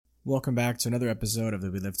Welcome back to another episode of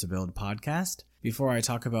the We Live to Build podcast. Before I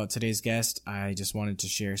talk about today's guest, I just wanted to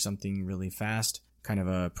share something really fast, kind of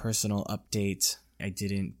a personal update. I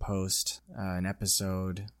didn't post an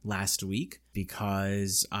episode last week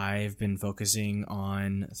because I've been focusing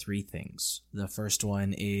on three things. The first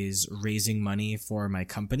one is raising money for my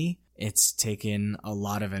company. It's taken a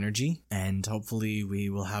lot of energy, and hopefully we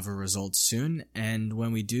will have a result soon. And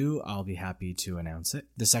when we do, I'll be happy to announce it.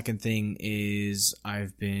 The second thing is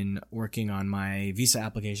I've been working on my visa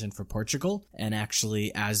application for Portugal. And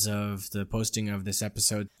actually, as of the posting of this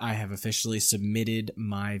episode, I have officially submitted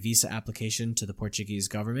my visa application to the Portuguese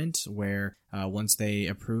government, where once they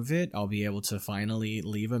approve it, I'll be able to finally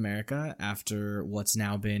leave America after what's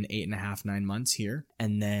now been 8.5, 9 months here.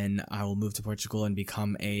 And then I will move to Portugal and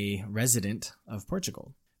become a resident of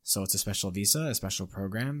Portugal. So it's a special visa, a special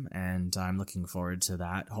program, and I'm looking forward to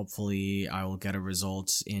that. Hopefully I will get a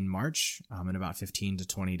result in March, in about 15 to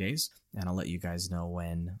 20 days, and I'll let you guys know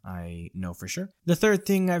when I know for sure. The third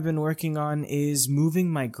thing I've been working on is moving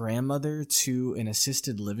my grandmother to an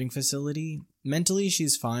assisted living facility. Mentally,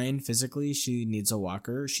 she's fine. Physically, she needs a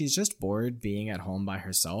walker. She's just bored being at home by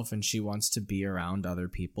herself, and she wants to be around other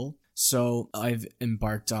people. So I've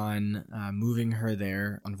embarked on moving her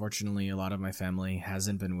there. Unfortunately, a lot of my family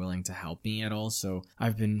hasn't been willing to help me at all. So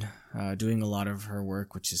I've been doing a lot of her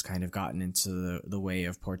work, which has kind of gotten into the way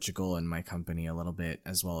of Portugal and my company a little bit,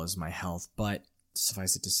 as well as my health. But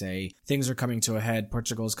suffice it to say, things are coming to a head.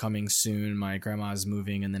 Portugal's coming soon. My grandma's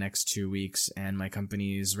moving in the next 2 weeks, and my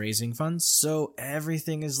company is raising funds. So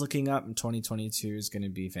everything is looking up, and 2022 is going to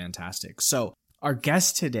be fantastic. So our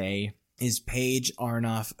guest today is Paige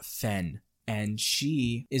Arnoff Fenn, and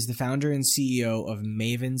she is the founder and CEO of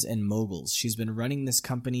Mavens and Moguls. She's been running this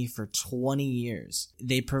company for 20 years.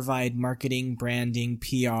 They provide marketing, branding,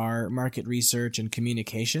 PR, market research, and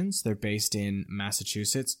communications. They're based in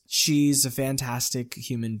Massachusetts. She's a fantastic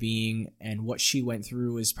human being, and what she went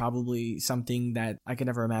through is probably something that I can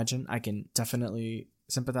never imagine. I can definitely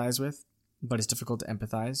sympathize with, but it's difficult to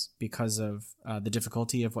empathize because of the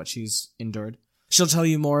difficulty of what she's endured. She'll tell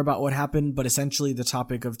you more about what happened, but essentially the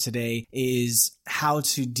topic of today is how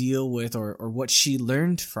to deal with or what she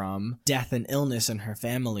learned from death and illness in her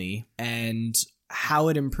family and how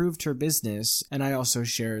it improved her business. And I also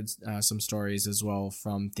shared some stories as well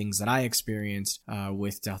from things that I experienced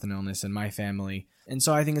with death and illness in my family. And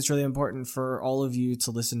so I think it's really important for all of you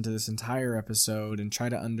to listen to this entire episode and try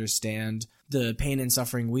to understand the pain and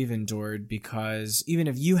suffering we've endured, because even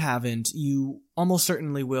if you haven't, you almost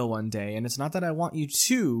certainly will one day. And it's not that I want you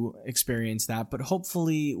to experience that, but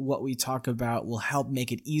hopefully what we talk about will help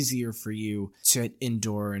make it easier for you to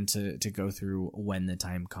endure and to go through when the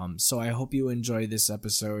time comes. So I hope you enjoy this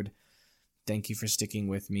episode. Thank you for sticking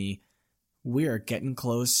with me. We are getting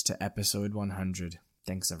close to episode 100.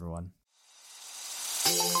 Thanks, everyone.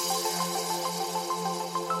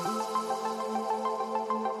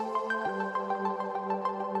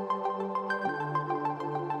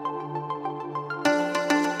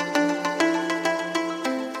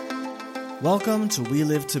 Welcome to We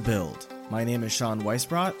Live to Build. My name is Sean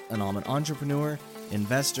Weisbrot, and I'm an entrepreneur,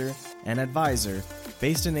 investor, and advisor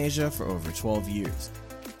based in Asia for over 12 years.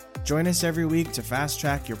 Join us every week to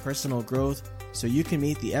fast-track your personal growth so you can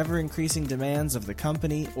meet the ever-increasing demands of the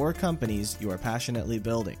company or companies you are passionately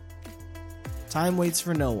building. Time waits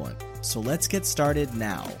for no one, so let's get started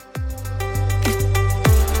now.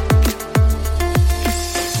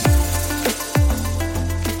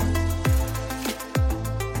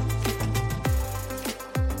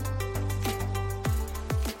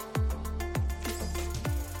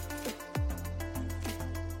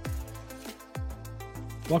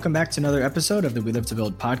 Welcome back to another episode of the We Live to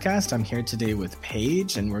Build podcast. I'm here today with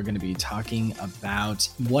Paige, and we're going to be talking about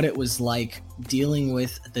what it was like dealing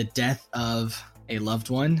with the death of a loved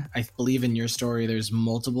one. I believe in your story, there's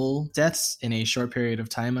multiple deaths in a short period of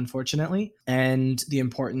time, unfortunately, and the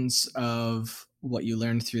importance of what you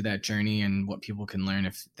learned through that journey and what people can learn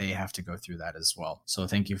if they have to go through that as well. So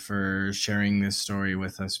thank you for sharing this story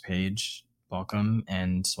with us, Paige. Welcome,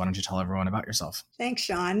 and why don't you tell everyone about yourself? Thanks,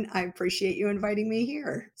 Sean. I appreciate you inviting me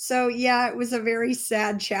here. So yeah, it was a very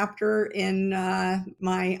sad chapter in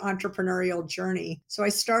my entrepreneurial journey. So I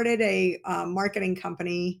started a marketing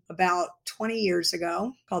company about 20 years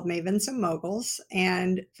ago called Mavens and Moguls.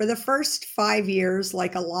 And for the first 5 years,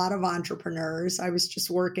 like a lot of entrepreneurs, I was just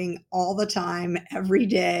working all the time, every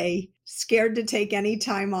day, scared to take any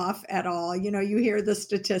time off at all. You know, you hear the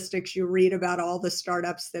statistics, you read about all the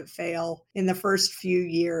startups that fail in the first few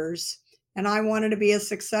years. And I wanted to be a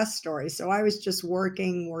success story. So I was just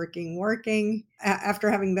working. After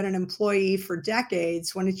having been an employee for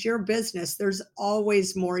decades, when it's your business, there's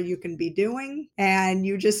always more you can be doing. And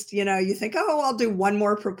you just, you think, oh, I'll do one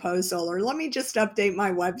more proposal, or let me just update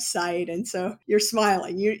my website. And so you're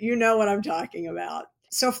smiling. You know what I'm talking about.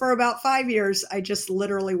 So for about 5 years, I just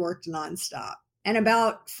literally worked nonstop. And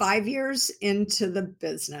about 5 years into the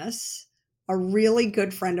business, a really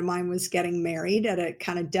good friend of mine was getting married at a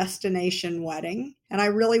kind of destination wedding. And I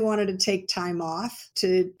really wanted to take time off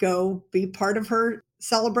to go be part of her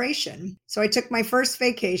celebration. So I took my first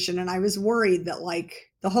vacation, and I was worried that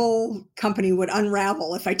the whole company would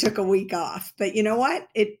unravel if I took a week off. But you know what?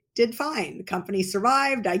 It did fine. The company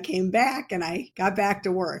survived. I came back and I got back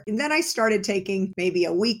to work. And then I started taking maybe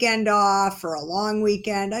a weekend off or a long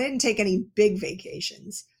weekend. I didn't take any big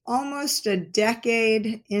vacations. Almost a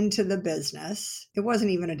decade into the business, it wasn't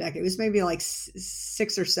even a decade, it was maybe like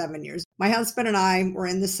 6 or 7 years. My husband and I were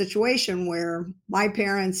in this situation where my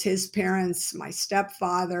parents, his parents, my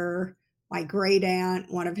stepfather, my great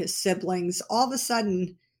aunt, one of his siblings, all of a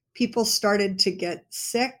sudden, people started to get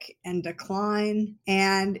sick and decline.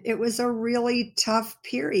 And it was a really tough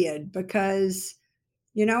period because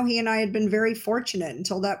he and I had been very fortunate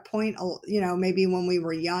until that point. Maybe when we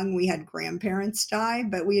were young, we had grandparents die,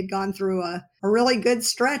 but we had gone through a really good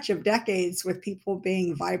stretch of decades with people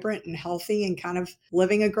being vibrant and healthy and kind of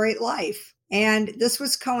living a great life. And this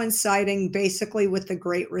was coinciding basically with the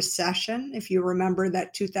Great Recession. If you remember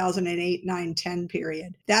that 2008, 9, 10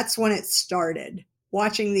 period, that's when it started.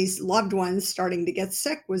 Watching these loved ones starting to get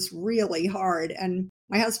sick was really hard. And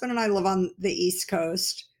my husband and I live on the East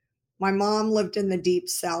Coast. My mom lived in the deep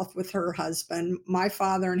South with her husband. My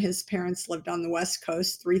father and his parents lived on the West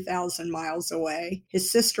Coast, 3,000 miles away. His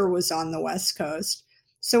sister was on the West Coast.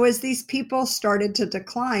 So as these people started to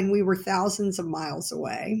decline, we were thousands of miles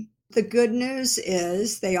away. The good news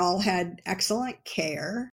is they all had excellent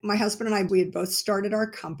care. My husband and I, we had both started our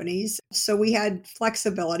companies, so we had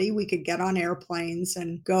flexibility. We could get on airplanes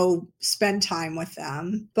and go spend time with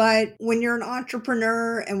them. But when you're an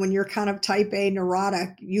entrepreneur and when you're kind of type A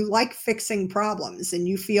neurotic, you like fixing problems and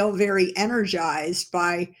you feel very energized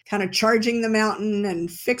by kind of charging the mountain and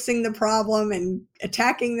fixing the problem and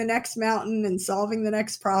attacking the next mountain and solving the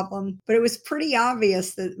next problem. But it was pretty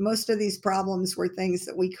obvious that most of these problems were things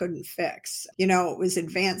that we couldn't fix. It was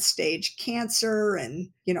advanced stage cancer and,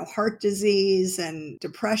 heart disease and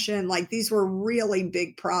depression. These were really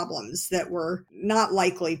big problems that were not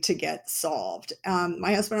likely to get solved.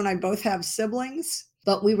 My husband and I both have siblings,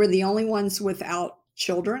 but we were the only ones without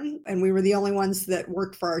children, and we were the only ones that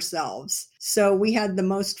worked for ourselves. So we had the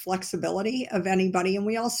most flexibility of anybody, and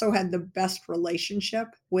we also had the best relationship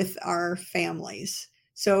with our families.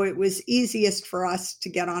 So it was easiest for us to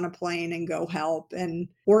get on a plane and go help and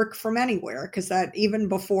work from anywhere, because that even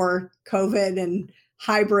before COVID and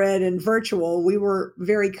hybrid and virtual, we were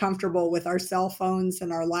very comfortable with our cell phones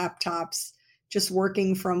and our laptops, just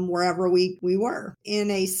working from wherever we were. In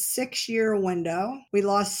a 6-year window, we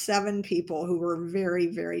lost 7 people who were very,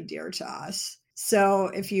 very dear to us. So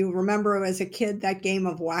if you remember as a kid, that game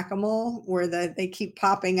of whack-a-mole where they keep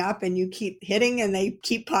popping up and you keep hitting and they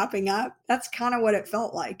keep popping up, that's kind of what it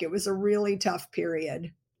felt like. It was a really tough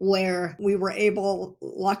period where we were able,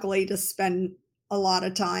 luckily, to spend a lot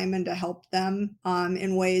of time and to help them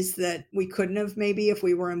in ways that we couldn't have maybe if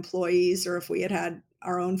we were employees or if we had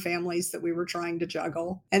our own families that we were trying to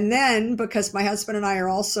juggle. And then, because my husband and I are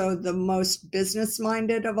also the most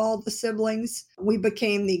business-minded of all the siblings, we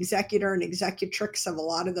became the executor and executrix of a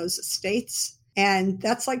lot of those estates. And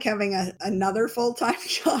that's like having another full-time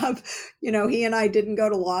job. He and I didn't go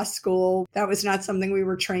to law school. That was not something we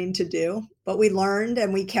were trained to do. But we learned,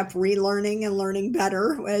 and we kept relearning and learning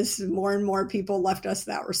better as more and more people left us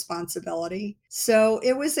that responsibility. So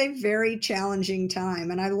it was a very challenging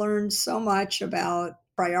time. And I learned so much about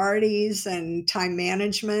priorities and time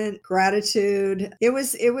management, gratitude. It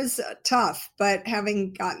was tough, but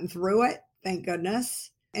having gotten through it, thank goodness,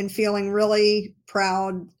 and feeling really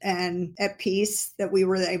proud and at peace that we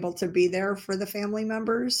were able to be there for the family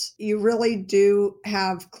members. You really do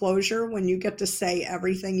have closure when you get to say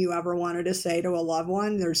everything you ever wanted to say to a loved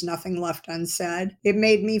one. There's nothing left unsaid. It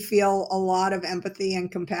made me feel a lot of empathy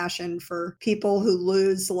and compassion for people who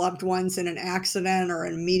lose loved ones in an accident or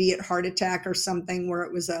an immediate heart attack or something where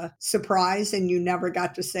it was a surprise and you never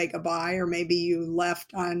got to say goodbye, or maybe you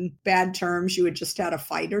left on bad terms. You had just had a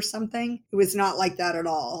fight or something. It was not like that at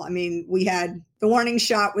all. I mean, the warning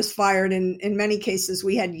shot was fired, and in many cases,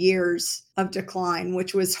 we had years of decline,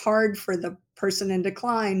 which was hard for the person in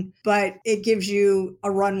decline, but it gives you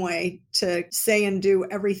a runway to say and do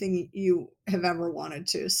everything you have ever wanted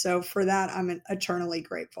to. So for that, I'm eternally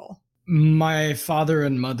grateful. My father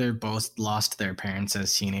and mother both lost their parents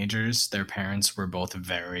as teenagers. Their parents were both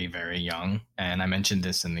very, very young. And I mentioned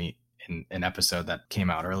this in an episode that came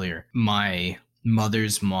out earlier. My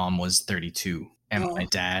mother's mom was 32 and my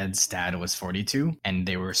dad's dad was 42, and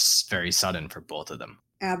they were very sudden for both of them.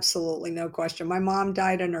 Absolutely, no question. My mom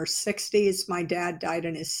died in her 60s. My dad died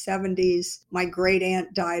in his 70s. My great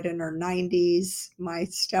aunt died in her 90s. My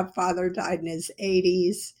stepfather died in his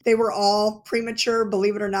 80s. They were all premature,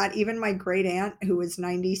 believe it or not. Even my great aunt, who was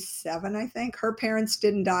 97, I think, her parents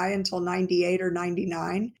didn't die until 98 or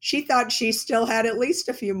 99. She thought she still had at least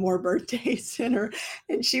a few more birthdays in her.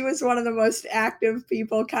 And she was one of the most active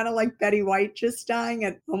people, kind of like Betty White just dying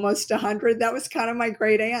at almost 100. That was kind of my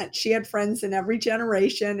great aunt. She had friends in every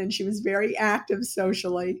generation, and she was very active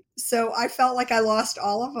socially. So I felt like I lost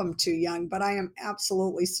all of them too young, but I am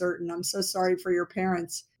absolutely certain. I'm so sorry for your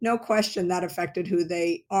parents. No question that affected who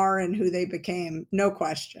they are and who they became. No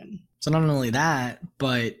question. So not only that,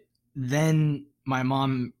 but then my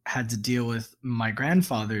mom had to deal with my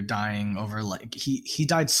grandfather dying over he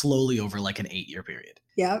died slowly over like an 8-year period.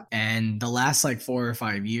 Yep. And the last 4 or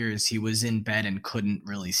 5 years, he was in bed and couldn't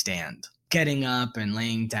really stand. Getting up and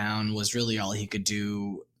laying down was really all he could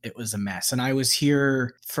do. It was a mess. And I was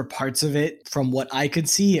here for parts of it. From what I could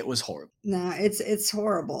see, it was horrible. No, it's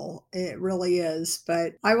horrible. It really is.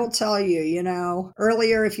 But I will tell you,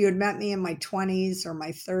 earlier, if you had met me in my 20s or my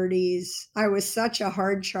 30s, I was such a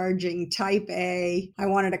hard-charging type A. I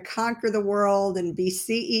wanted to conquer the world and be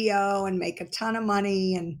CEO and make a ton of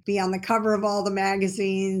money and be on the cover of all the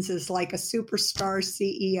magazines as like a superstar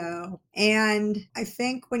CEO. And I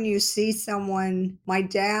think when you see someone, my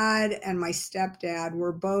dad and my stepdad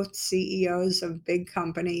were both CEOs of big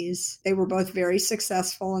companies. They were both very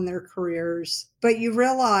successful in their careers. But you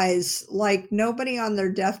realize nobody on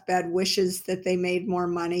their deathbed wishes that they made more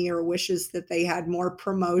money or wishes that they had more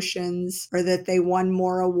promotions or that they won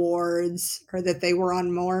more awards or that they were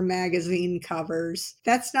on more magazine covers.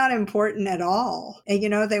 That's not important at all. And,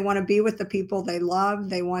 they want to be with the people they love.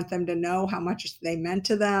 They want them to know how much they meant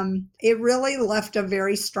to them. It really left a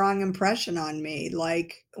very strong impression on me.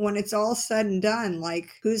 When it's all said and done,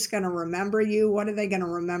 who's going to remember you? What are they going to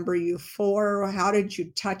remember you for? How did you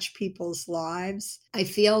touch people's lives? I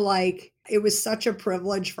feel like it was such a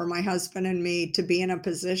privilege for my husband and me to be in a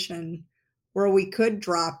position where we could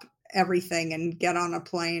drop everything and get on a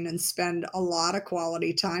plane and spend a lot of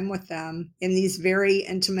quality time with them in these very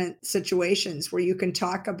intimate situations where you can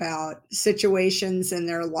talk about situations in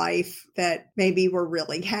their life that maybe were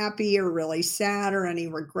really happy or really sad or any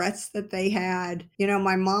regrets that they had.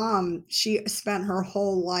 My mom, she spent her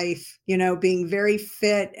whole life, being very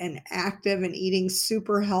fit and active and eating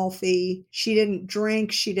super healthy. She didn't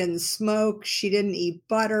drink. She didn't smoke. She didn't eat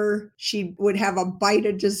butter. She would have a bite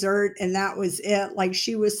of dessert and that was it.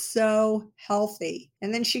 She was so healthy.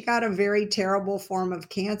 And then she got a very terrible form of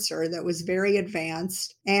cancer that was very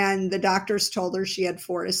advanced. And the doctors told her she had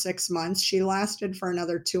 4 to 6 months. She lasted for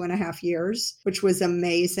another 2.5 years, which was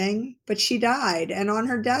amazing. But she died. And on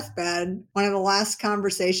her deathbed, one of the last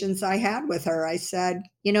conversations I had with her, I said,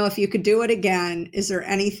 if you could do it again, is there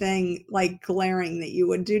anything glaring that you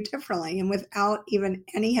would do differently? And without even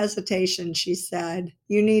any hesitation, she said,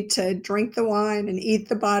 you need to drink the wine and eat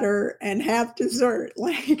the butter and have dessert.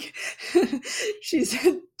 She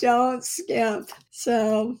said, don't skimp.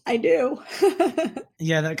 So I do.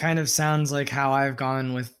 Yeah, that kind of sounds like how I've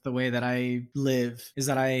gone with the way that I live, is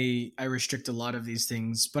that I restrict a lot of these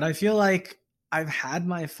things. But I feel like I've had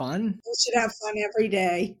my fun. You should have fun every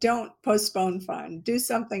day. Don't postpone fun. Do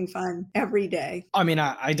something fun every day. I mean,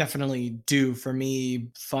 I definitely do. For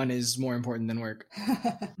me, fun is more important than work.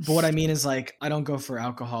 But what I mean is I don't go for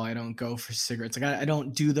alcohol. I don't go for cigarettes. I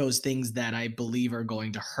don't do those things that I believe are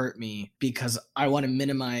going to hurt me because I want to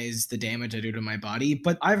minimize the damage I do to my body.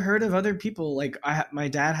 But I've heard of other people, my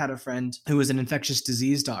dad had a friend who was an infectious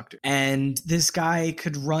disease doctor. And this guy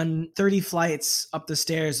could run 30 flights up the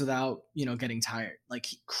stairs without, getting tired.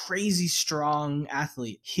 Crazy strong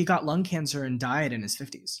athlete. He got lung cancer and died in his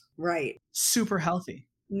 50s. Right. Super healthy.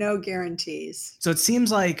 No guarantees. So it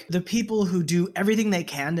seems like the people who do everything they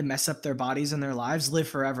can to mess up their bodies and their lives live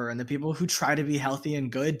forever, and the people who try to be healthy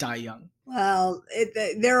and good die young. Well,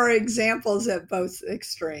 there are examples at both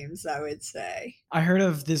extremes, I would say. I heard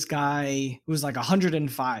of this guy who was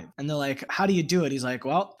 105, and they're like, how do you do it? He's like,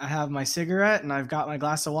 well, I have my cigarette and I've got my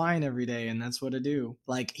glass of wine every day, and that's what I do.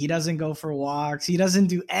 He doesn't go for walks. He doesn't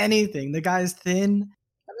do anything. The guy's thin.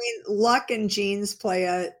 I mean, luck and genes play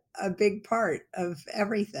a a big part of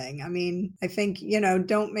everything. I mean, I think,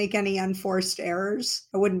 don't make any unforced errors.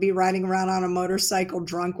 I wouldn't be riding around on a motorcycle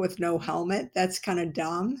drunk with no helmet. That's kind of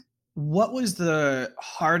dumb. What was the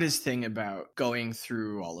hardest thing about going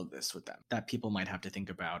through all of this with them that people might have to think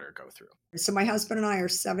about or go through? So my husband and I are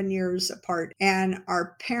 7 years apart, and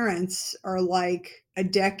our parents are like a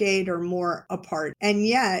decade or more apart. And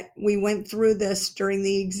yet we went through this during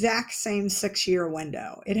the exact same 6-year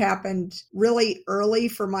window. It happened really early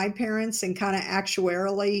for my parents and kind of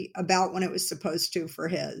actuarially about when it was supposed to for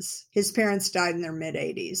his. His parents died in their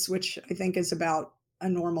mid-80s, which I think is about a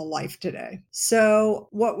normal life today. So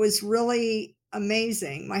what was really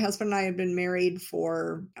amazing, my husband and I had been married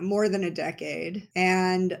for more than a decade,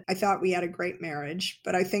 and I thought we had a great marriage.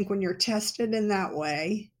 But I think when you're tested in that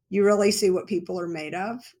way, you really see what people are made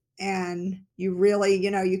of. And you really,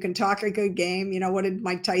 you can talk a good game. What did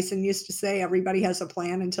Mike Tyson used to say? Everybody has a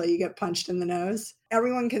plan until you get punched in the nose.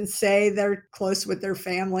 Everyone can say they're close with their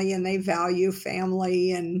family and they value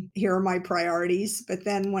family and here are my priorities. But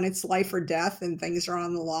then when it's life or death and things are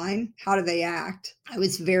on the line, how do they act? I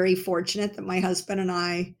was very fortunate that my husband and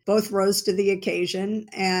I both rose to the occasion.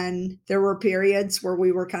 And there were periods where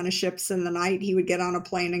we were kind of ships in the night. He would get on a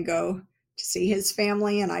plane and go to see his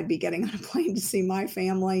family, and I'd be getting on a plane to see my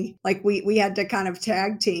family. Like we had to kind of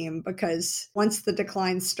tag team, because once the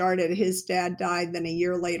decline started, his dad died. Then a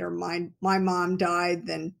year later, my mom died.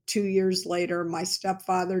 Then 2 years later, my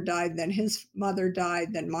stepfather died. Then his mother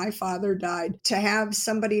died. Then my father died. To have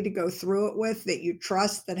somebody to go through it with that you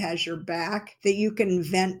trust, that has your back, that you can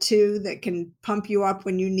vent to, that can pump you up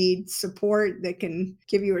when you need support, that can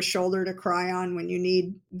give you a shoulder to cry on when you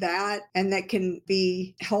need that, and that can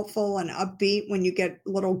be helpful and upbeat when you get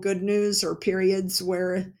little good news or periods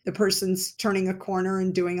where the person's turning a corner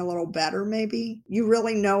and doing a little better. Maybe you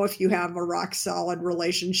really know if you have a rock solid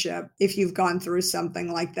relationship, if you've gone through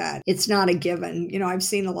something like that. It's not a given. I've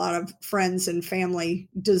seen a lot of friends and family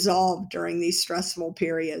dissolve during these stressful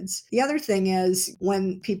periods. The other thing is,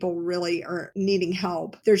 when people really are needing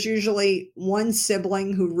help, there's usually one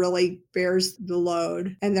sibling who really bears the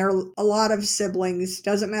load. And there are a lot of siblings,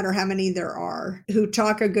 doesn't matter how many there are, who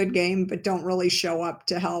talk a good game but don't really show up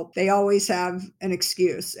to help. They always have an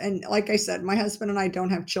excuse. And like I said, my husband and I don't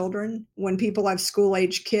have children. When people have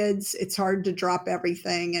school-age kids, it's hard to drop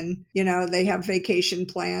everything. And, they have vacation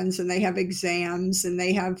plans and they have exams and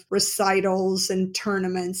they have recitals and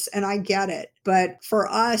tournaments. And I get it. But for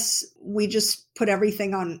us, we just put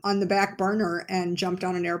everything on the back burner and jumped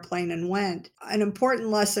on an airplane and went. An important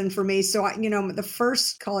lesson for me. So, the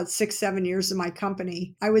first, call it 6-7 years of my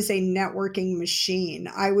company, I was a networking machine.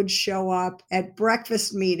 I would show up at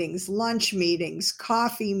breakfast meetings, lunch meetings,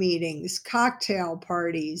 coffee meetings, cocktail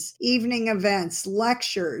parties, evening events,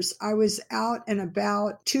 lectures. I was out and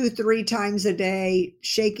about 2-3 times a day,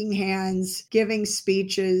 shaking hands, giving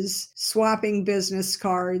speeches, swapping business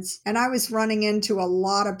cards. And I was running into a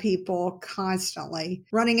lot of people constantly,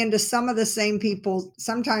 running into some of the same people,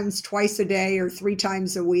 sometimes twice a day or 3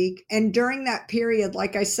 times a week. And during that period,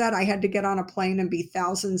 like I said, I had to get on a plane and be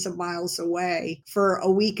thousands of miles away for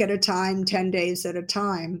a week at a time, 10 days at a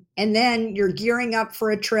time. And then you're gearing up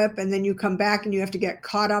for a trip, and then you come back and you have to get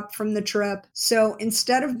caught up from the trip. So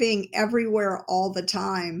instead of being everywhere all the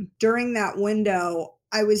time, during that window,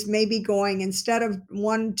 I was maybe going, instead of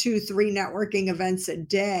 1, 2, 3 networking events a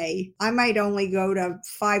day, I might only go to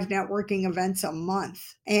 5 networking events a month.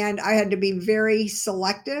 And I had to be very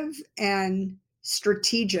selective and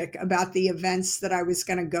strategic about the events that I was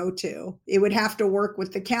going to go to. It would have to work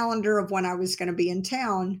with the calendar of when I was going to be in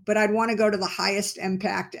town, but I'd want to go to the highest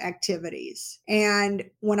impact activities. And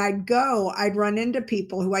when I'd go, I'd run into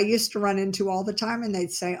people who I used to run into all the time, and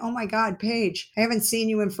they'd say, "Oh my God, Paige, I haven't seen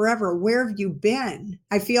you in forever. Where have you been?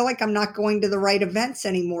 I feel like I'm not going to the right events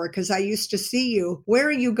anymore because I used to see you. Where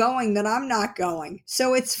are you going that I'm not going?"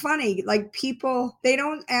 So it's funny, like people, they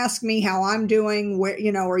don't ask me how I'm doing, where,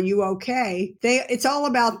 are you okay? It's all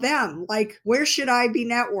about them. Like, where should I be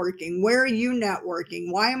networking? Where are you networking?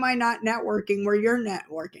 Why am I not networking where you're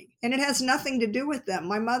networking? And it has nothing to do with them.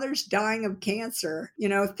 My mother's dying of cancer,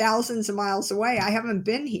 thousands of miles away. I haven't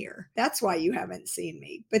been here. That's why you haven't seen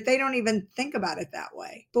me. But they don't even think about it that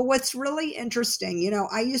way. But what's really interesting,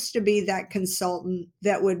 I used to be that consultant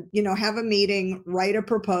that would, have a meeting, write a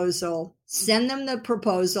proposal, send them the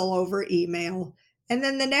proposal over email, and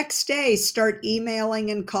then the next day, start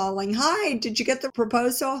emailing and calling. "Hi, did you get the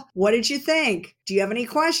proposal? What did you think? Do you have any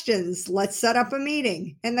questions? Let's set up a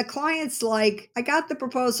meeting. And the client's like, I got the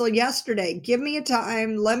proposal yesterday. Give me a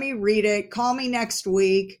time. Let me read it. Call me next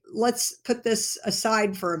week. Let's put this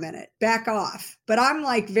aside for a minute. Back off. But I'm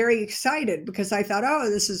like very excited because I thought, oh,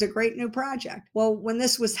 this is a great new project. Well, when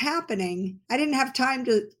this was happening, I didn't have time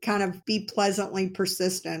to kind of be pleasantly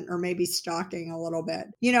persistent or maybe stalking a little bit.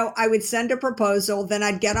 I would send a proposal, then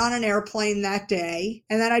I'd get on an airplane that day,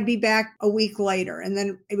 and then I'd be back a week later. And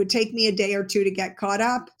then it would take me a day or two to get caught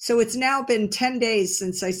up. So it's now been 10 days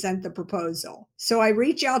since I sent the proposal. So I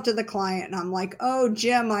reach out to the client and I'm like, oh,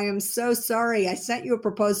 Jim, I am so sorry. I sent you a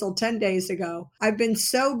proposal 10 days ago. I've been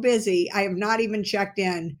so busy. I have not even checked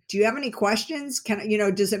in. Do you have any questions?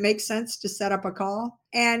 Does it make sense to set up a call?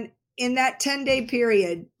 And in that 10-day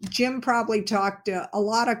period, Jim probably talked to a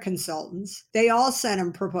lot of consultants. They all sent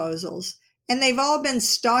him proposals and they've all been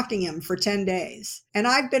stalking him for 10 days. And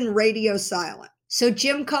I've been radio silent. So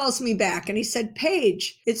Jim calls me back and he said,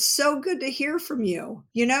 Paige, it's so good to hear from you.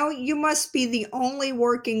 You must be the only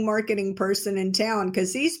working marketing person in town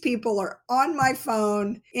because these people are on my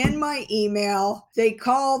phone, in my email. They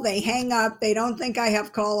call, they hang up. They don't think I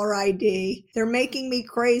have caller ID. They're making me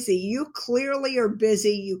crazy. You clearly are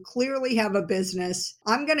busy. You clearly have a business.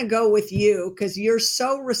 I'm going to go with you because you're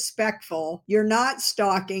so respectful. You're not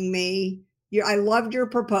stalking me. I loved your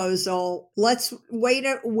proposal. Let's wait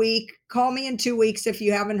a week. Call me in 2 weeks if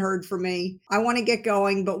you haven't heard from me. I want to get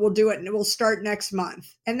going, but we'll do it and we'll start next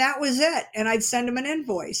month. And that was it. And I'd send him an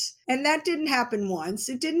invoice. And that didn't happen once.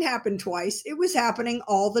 It didn't happen twice. It was happening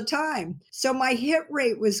all the time. So my hit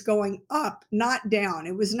rate was going up, not down.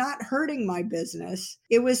 It was not hurting my business.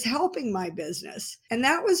 It was helping my business. And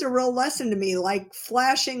that was a real lesson to me, like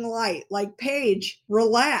flashing light, like Paige,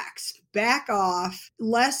 relax. Back off.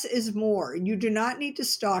 Less is more. You do not need to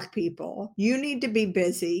stalk people. You need to be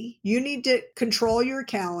busy. You need to control your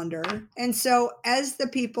calendar. And so as the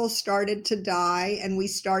people started to die and we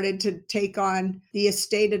started to take on the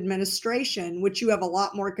estate administration, which you have a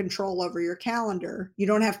lot more control over your calendar, you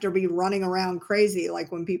don't have to be running around crazy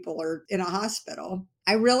like when people are in a hospital.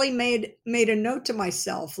 I really made a note to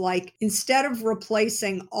myself, like instead of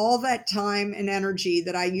replacing all that time and energy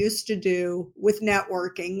that I used to do with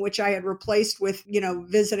networking, which I had replaced with,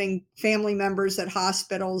 visiting family members at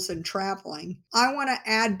hospitals and traveling, I want to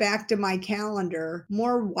add back to my calendar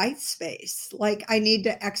more white space. Like I need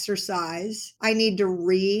to exercise. I need to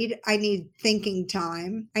read. I need thinking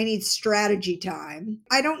time. I need strategy time.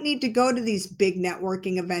 I don't need to go to these big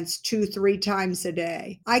networking events 2-3 times a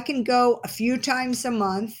day. I can go a few times a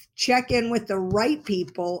month, check in with the right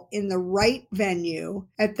people in the right venue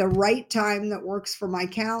at the right time that works for my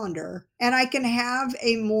calendar. And I can have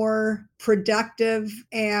a more productive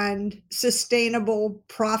and sustainable,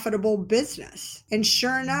 profitable business. And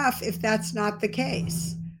sure enough, if that's not the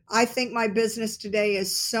case, I think my business today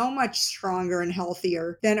is so much stronger and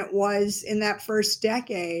healthier than it was in that first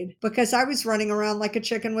decade because I was running around like a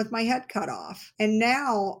chicken with my head cut off. And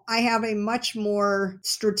now I have a much more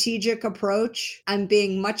strategic approach. I'm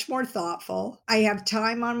being much more thoughtful. I have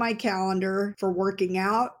time on my calendar for working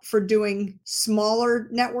out, for doing smaller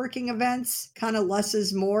networking events, kind of less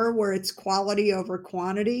is more, where it's quality over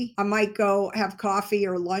quantity. I might go have coffee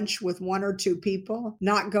or lunch with 1 or 2 people,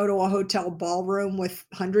 not go to a hotel ballroom with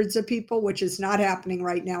hundreds of people, which is not happening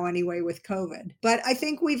right now anyway with COVID. But I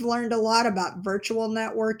think we've learned a lot about virtual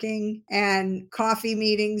networking and coffee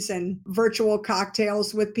meetings and virtual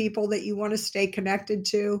cocktails with people that you want to stay connected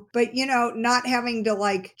to. But, not having to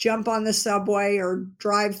like jump on the subway or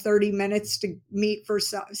drive 30 minutes to meet for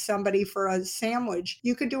somebody for a sandwich.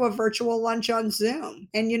 You could do a virtual lunch on Zoom.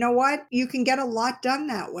 And you know what? You can get a lot done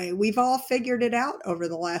that way. We've all figured it out over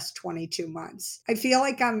the last 22 months. I feel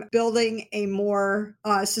like I'm building a more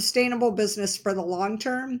sustainable business for the long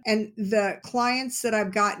term. And the clients that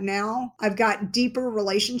I've got now, I've got deeper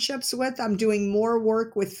relationships with. I'm doing more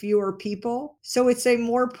work with fewer people. So it's a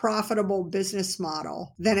more profitable business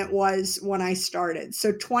model than it was when I started.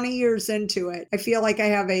 So 20 years into it, I feel like I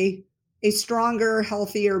have a stronger,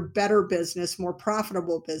 healthier, better business, more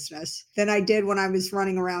profitable business than I did when I was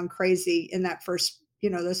running around crazy in that first,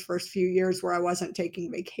 those first few years where I wasn't taking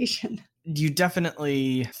vacation. You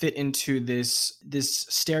definitely fit into this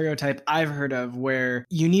stereotype I've heard of where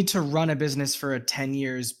you need to run a business for 10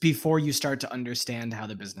 years before you start to understand how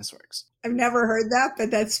the business works. I've never heard that,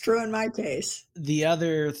 but that's true in my case. The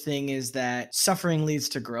other thing is that suffering leads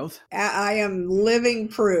to growth. I am living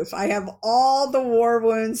proof. I have all the war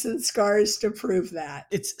wounds and scars to prove that.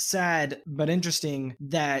 It's sad, but interesting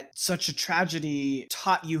that such a tragedy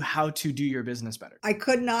taught you how to do your business better. I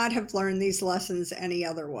could not have learned these lessons any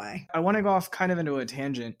other way. I want to go off kind of into a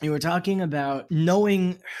tangent. You were talking about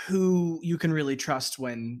knowing who you can really trust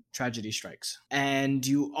when tragedy strikes. And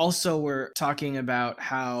you also were talking about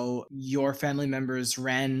how your family members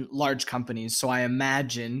ran large companies. So I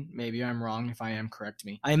imagine, maybe I'm wrong, if I am, correct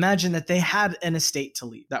me. I imagine that they had an estate to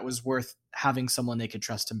leave that was worth having someone they could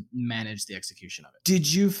trust to manage the execution of it.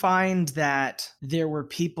 Did you find that there were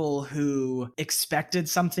people who expected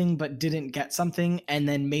something but didn't get something and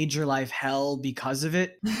then made your life hell because of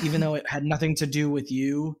it, even though it had nothing to do with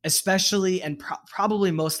you? Especially and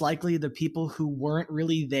probably most likely the people who weren't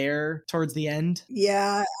really there towards the end?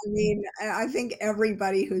 Yeah, I mean, I think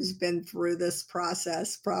everybody who's been through this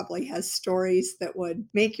process probably has stories that would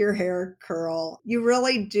make your hair curl. You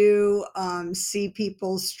really do see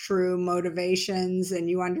people's true motivations, and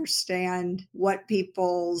you understand what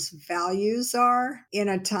people's values are in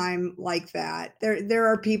a time like that. There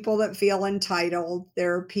are people that feel entitled.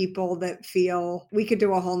 There are people that feel, we could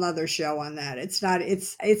do a whole nother show on that. It's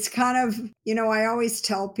kind of, I always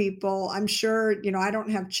tell people, I'm sure, I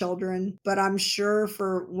don't have children, but I'm sure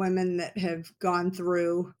for women that have gone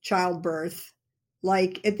through childbirth,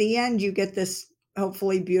 like at the end, you get this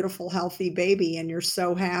hopefully beautiful, healthy baby and you're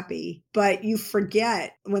so happy, but you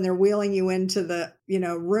forget when they're wheeling you into the,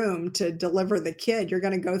 room to deliver the kid, you're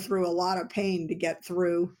going to go through a lot of pain to get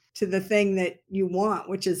through to the thing that you want,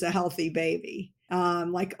 which is a healthy baby.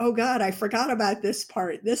 Like, oh God, I forgot about this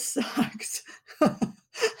part. This sucks.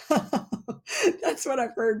 That's what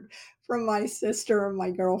I've heard from my sister and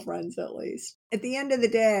my girlfriends, at least. At the end of the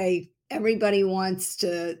day, everybody wants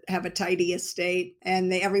to have a tidy estate,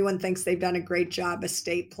 and everyone thinks they've done a great job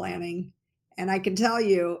estate planning. And I can tell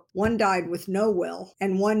you, one died with no will,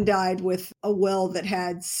 and one died with a will that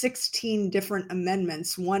had 16 different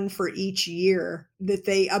amendments, one for each year that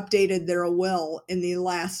they updated their will in the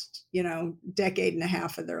last, decade and a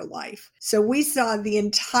half of their life. So we saw the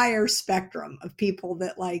entire spectrum of people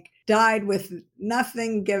that died with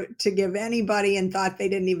nothing to give anybody and thought they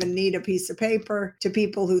didn't even need a piece of paper, to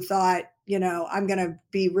people who thought, I'm going to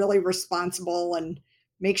be really responsible and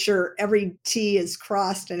make sure every T is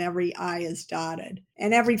crossed and every I is dotted,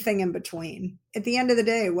 and everything in between. At the end of the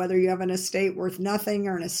day, whether you have an estate worth nothing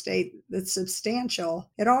or an estate that's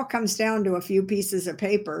substantial, it all comes down to a few pieces of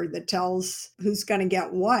paper that tells who's going to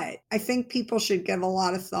get what. I think people should give a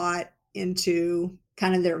lot of thought into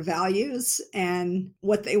kind of their values and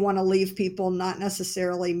what they want to leave people, not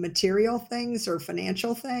necessarily material things or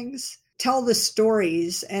financial things. Tell the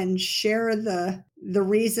stories and share the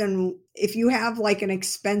reason. If you have an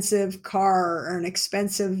expensive car or an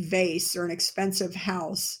expensive vase or an expensive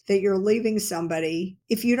house that you're leaving somebody,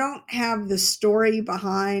 if you don't have the story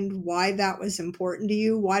behind why that was important to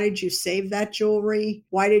you, why did you save that jewelry?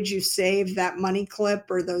 Why did you save that money clip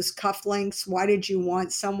or those cufflinks? Why did you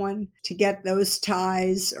want someone to get those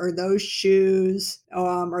ties or those shoes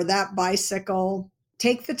or that bicycle?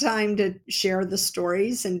 Take the time to share the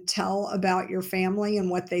stories and tell about your family and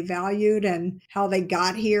what they valued and how they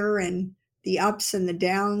got here and the ups and the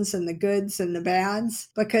downs and the goods and the bads,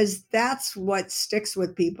 because that's what sticks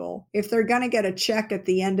with people. If they're going to get a check at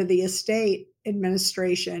the end of the estate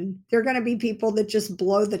administration, they're going to be people that just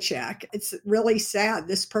blow the check. It's really sad.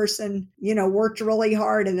 This person, worked really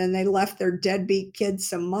hard and then they left their deadbeat kids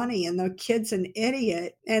some money and the kid's an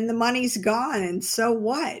idiot and the money's gone. And so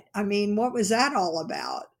what? I mean, what was that all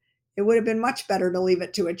about? It would have been much better to leave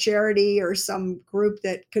it to a charity or some group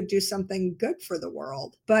that could do something good for the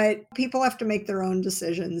world. But people have to make their own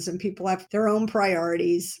decisions and people have their own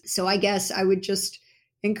priorities. So I guess I would just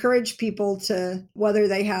encourage people to, whether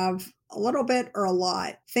they have a little bit or a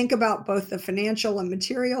lot, think about both the financial and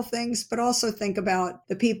material things, but also think about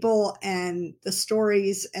the people and the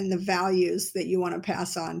stories and the values that you want to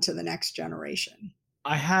pass on to the next generation.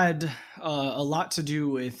 I had a lot to do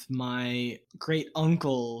with my great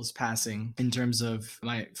uncle's passing, in terms of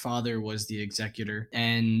my father was the executor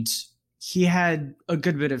and he had a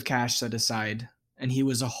good bit of cash set aside. And he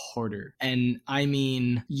was a hoarder. And I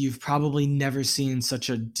mean, you've probably never seen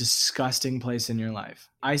such a disgusting place in your life.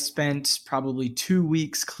 I spent probably 2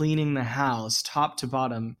 weeks cleaning the house top to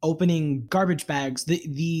bottom, opening garbage bags.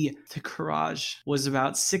 The garage was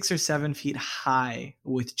about 6 or 7 feet high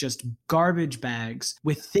with just garbage bags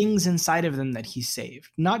with things inside of them that he saved.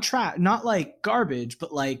 Not like garbage,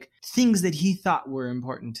 but like things that he thought were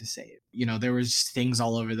important to save. There was things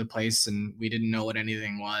all over the place and we didn't know what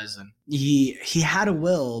anything was. And he had a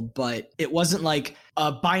will, but it wasn't like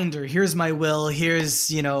a binder. Here's my will.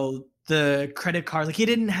 Here's, the credit card. Like, he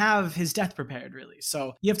didn't have his death prepared, really.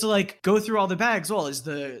 So you have to like go through all the bags. Well, is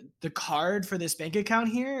the card for this bank account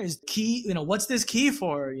here? Is key, what's this key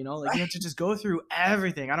for? Like, you have to just go through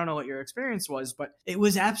everything. I don't know what your experience was, but it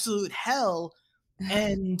was absolute hell.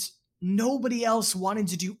 And nobody else wanted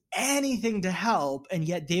to do anything to help. And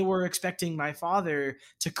yet they were expecting my father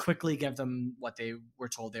to quickly give them what they were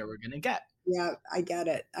told they were going to get. Yeah, I get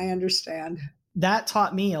it. I understand. That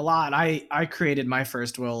taught me a lot. I created my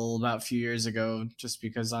first will about a few years ago just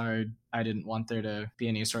because I didn't want there to be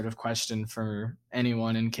any sort of question for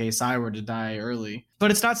anyone in case I were to die early. But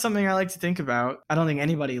it's not something I like to think about. I don't think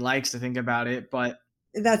anybody likes to think about it, but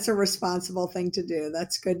that's a responsible thing to do.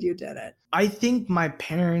 That's good you did it. I think my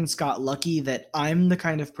parents got lucky that I'm the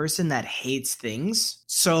kind of person that hates things.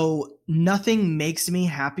 So nothing makes me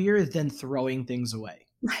happier than throwing things away.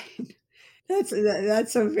 Right.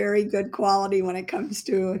 That's a very good quality when it comes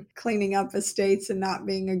to cleaning up estates and not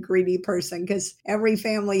being a greedy person, because every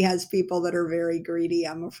family has people that are very greedy,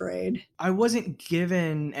 I'm afraid. I wasn't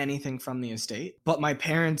given anything from the estate, but my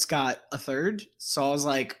parents got a third. So I was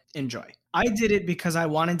like, enjoy. I did it because I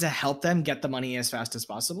wanted to help them get the money as fast as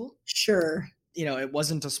possible. Sure. It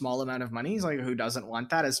wasn't a small amount of money. It's like, who doesn't want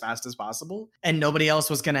that as fast as possible? And nobody else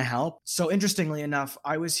was going to help. So interestingly enough,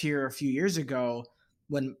 I was here a few years ago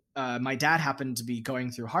when my dad happened to be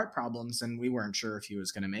going through heart problems and we weren't sure if he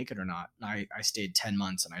was going to make it or not. I stayed 10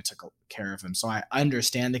 months and I took care of him. So I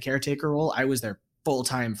understand the caretaker role. I was there full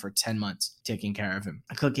time for 10 months taking care of him,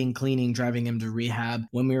 cooking, cleaning, driving him to rehab.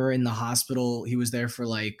 When we were in the hospital, he was there for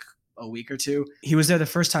like a week or two. He was there the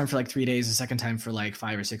first time for like 3 days, the second time for like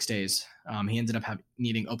 5 or 6 days. He ended up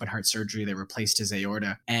needing open heart surgery. They replaced his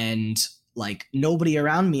aorta, and like nobody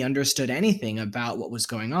around me understood anything about what was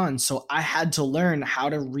going on. So I had to learn how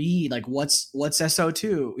to read, like what's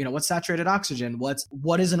SO2, what's saturated oxygen,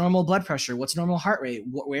 what is a normal blood pressure, what's normal heart rate,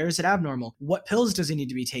 where is it abnormal, what pills does he need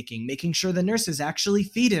to be taking, making sure the nurses actually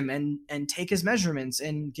feed him and take his measurements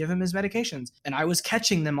and give him his medications. And I was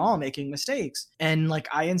catching them all making mistakes. And like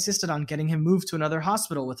I insisted on getting him moved to another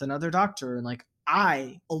hospital with another doctor, and like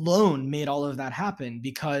I alone made all of that happen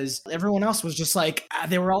because everyone else was just like,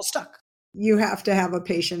 they were all stuck. You have to have a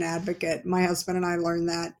patient advocate. My husband and I learned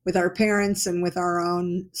that with our parents and with our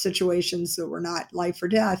own situations that were not life or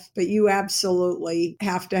death. But you absolutely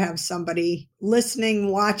have to have somebody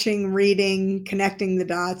listening, watching, reading, connecting the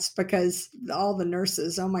dots, because all the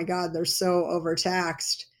nurses, oh my God, they're so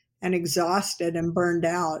overtaxed and exhausted and burned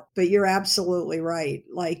out. But you're absolutely right.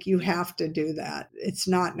 Like, you have to do that. It's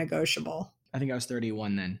not negotiable. I think I was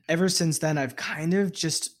 31 then. Ever since then, I've kind of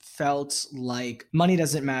just felt like money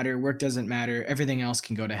doesn't matter, work doesn't matter, everything else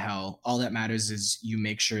can go to hell. All that matters is you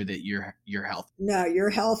make sure that your health. No, your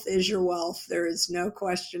health is your wealth. There is no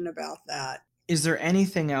question about that. Is there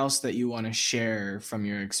anything else that you want to share from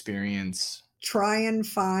your experience? Try and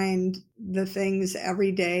find the things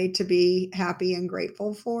every day to be happy and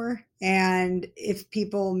grateful for. And if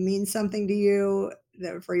people mean something to you,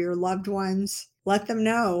 for your loved ones, let them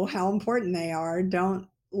know how important they are. Don't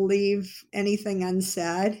leave anything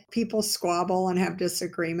unsaid. People squabble and have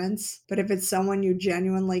disagreements, but if it's someone you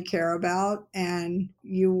genuinely care about and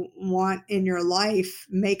you want in your life,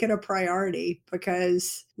 make it a priority,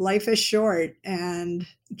 because life is short and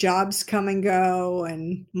jobs come and go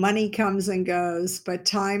and money comes and goes, but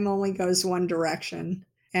time only goes one direction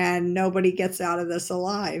and nobody gets out of this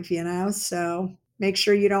alive, So make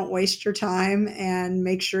sure you don't waste your time and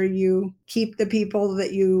make sure you keep the people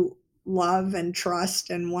that you love and trust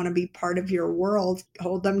and want to be part of your world,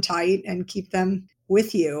 hold them tight and keep them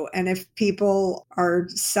with you. And if people are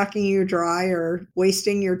sucking you dry or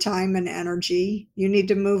wasting your time and energy, you need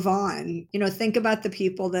to move on. Think about the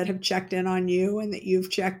people that have checked in on you and that you've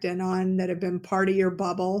checked in on, that have been part of your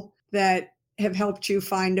bubble, that have helped you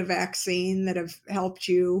find a vaccine, that have helped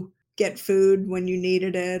you get food when you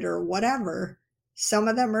needed it or whatever. Some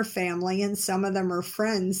of them are family and some of them are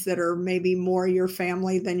friends that are maybe more your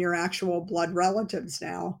family than your actual blood relatives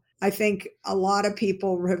now. I think a lot of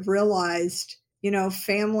people have realized,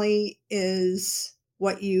 family is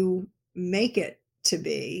what you make it to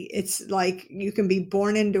be. It's like you can be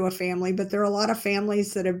born into a family, but there are a lot of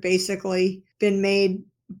families that have basically been made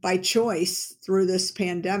by choice through this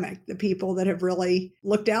pandemic, the people that have really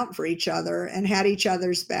looked out for each other and had each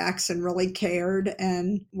other's backs and really cared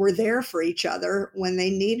and were there for each other when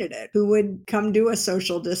they needed it, who would come do a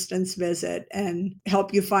social distance visit and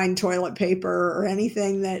help you find toilet paper or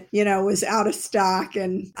anything that, was out of stock.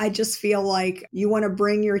 And I just feel like you want to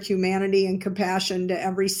bring your humanity and compassion to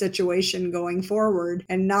every situation going forward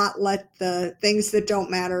and not let the things that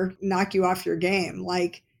don't matter knock you off your game.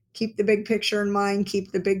 Like, keep the big picture in mind,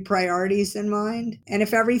 keep the big priorities in mind. And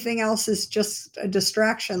if everything else is just a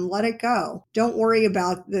distraction, let it go. Don't worry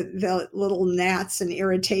about the little gnats and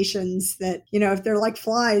irritations that, if they're like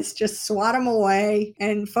flies, just swat them away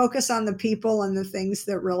and focus on the people and the things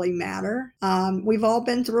that really matter. We've all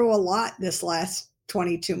been through a lot this last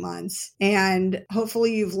 22 months, and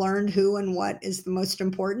hopefully you've learned who and what is the most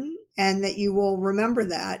important, and that you will remember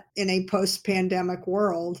that in a post-pandemic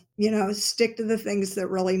world. Stick to the things that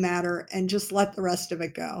really matter and just let the rest of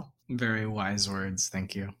it go. Very wise words.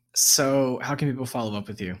 Thank you. So how can people follow up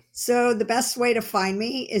with you? So the best way to find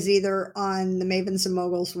me is either on the Mavens and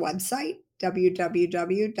Moguls website,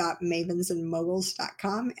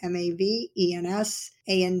 www.mavensandmoguls.com,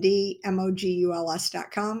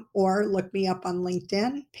 MAVENSANDMOGULS.com, or look me up on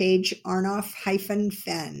LinkedIn, Paige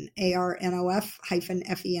Arnoff-Fenn,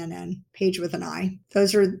 ARNOF-FENN, Paige with an I.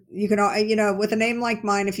 Those are, you can, with a name like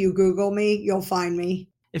mine, if you Google me, you'll find me.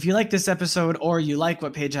 If you like this episode or you like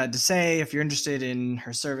what Paige had to say, if you're interested in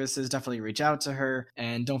her services, definitely reach out to her.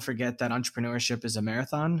 And don't forget that entrepreneurship is a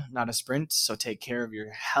marathon, not a sprint. So take care of your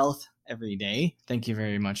health every day. Thank you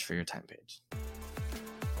very much for your time, Paige.